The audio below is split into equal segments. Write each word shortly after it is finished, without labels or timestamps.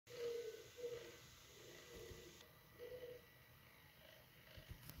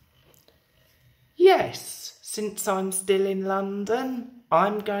Since I'm still in London,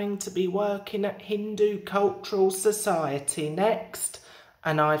 I'm going to be working at Hindu Cultural Society next,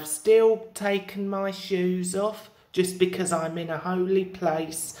 and I've still taken my shoes off just because I'm in a holy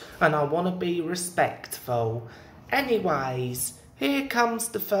place and I want to be respectful. Anyways, here comes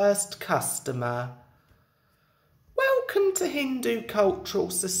the first customer. Welcome to Hindu Cultural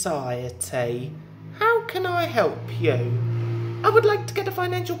Society. How can I help you? I would like to get a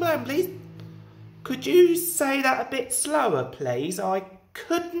financial plan, please. Could you say that a bit slower, please? I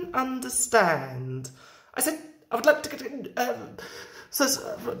couldn't understand. I said, I would like to get...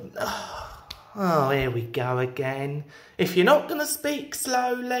 oh, here we go again. If you're not going to speak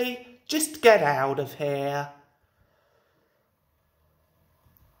slowly, just get out of here.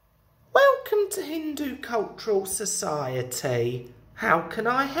 Welcome to Hindu Cultural Society. How can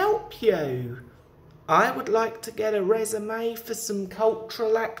I help you? I would like to get a resume for some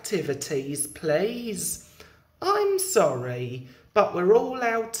cultural activities, please. I'm sorry, but we're all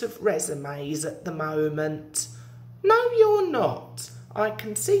out of resumes at the moment. No, you're not. I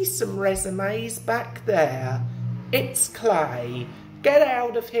can see some resumes back there. It's Clay. Get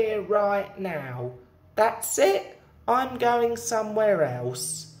out of here right now. That's it. I'm going somewhere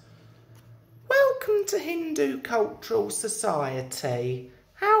else. Welcome to Hindu Cultural Society.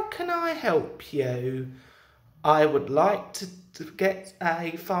 How can I help you? I would like to get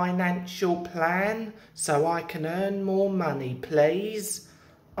a financial plan so I can earn more money, please.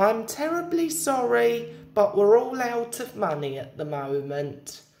 I'm terribly sorry, but we're all out of money at the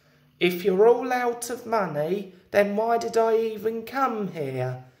moment. If you're all out of money, then why did I even come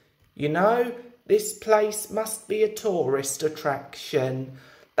here? You know, this place must be a tourist attraction.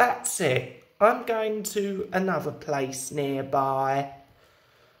 That's it. I'm going to another place nearby.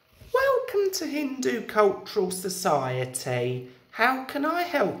 Welcome to Hindu Cultural Society. How can I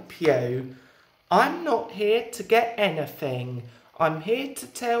help you? I'm not here to get anything. I'm here to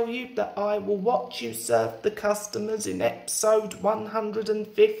tell you that I will watch you serve the customers in episode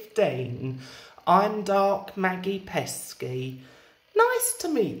 115. I'm Dark Maggie Pesky. Nice to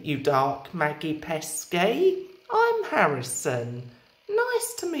meet you, Dark Maggie Pesky. I'm Harrison.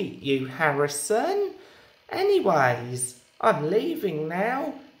 Nice to meet you, Harrison. Anyways, I'm leaving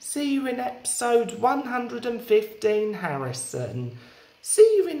now. See you in episode 115, Harrison.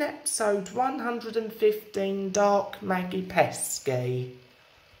 See you in episode 115, Dark Maggie Pesky.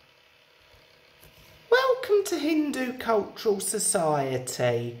 Welcome to Hindu Cultural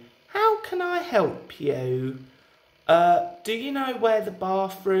Society. How can I help you? Do you know where the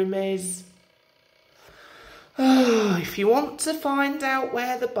bathroom is? If you want to find out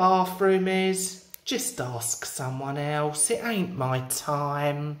where the bathroom is, just ask someone else. It ain't my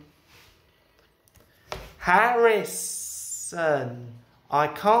time. Harrison, I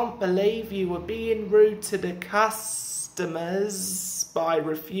can't believe you were being rude to the customers by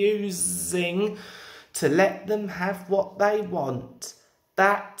refusing to let them have what they want.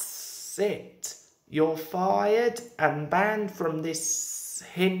 That's it. You're fired and banned from this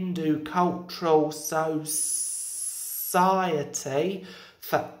Hindu Cultural Society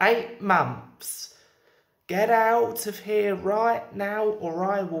for 8 months. Get out of here right now or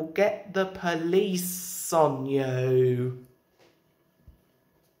I will get the police on you.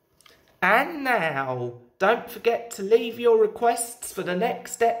 And now, don't forget to leave your requests for the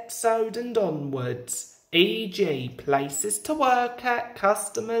next episode and onwards, e.g. places to work at,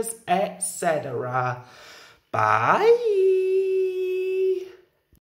 customers, etc. Bye!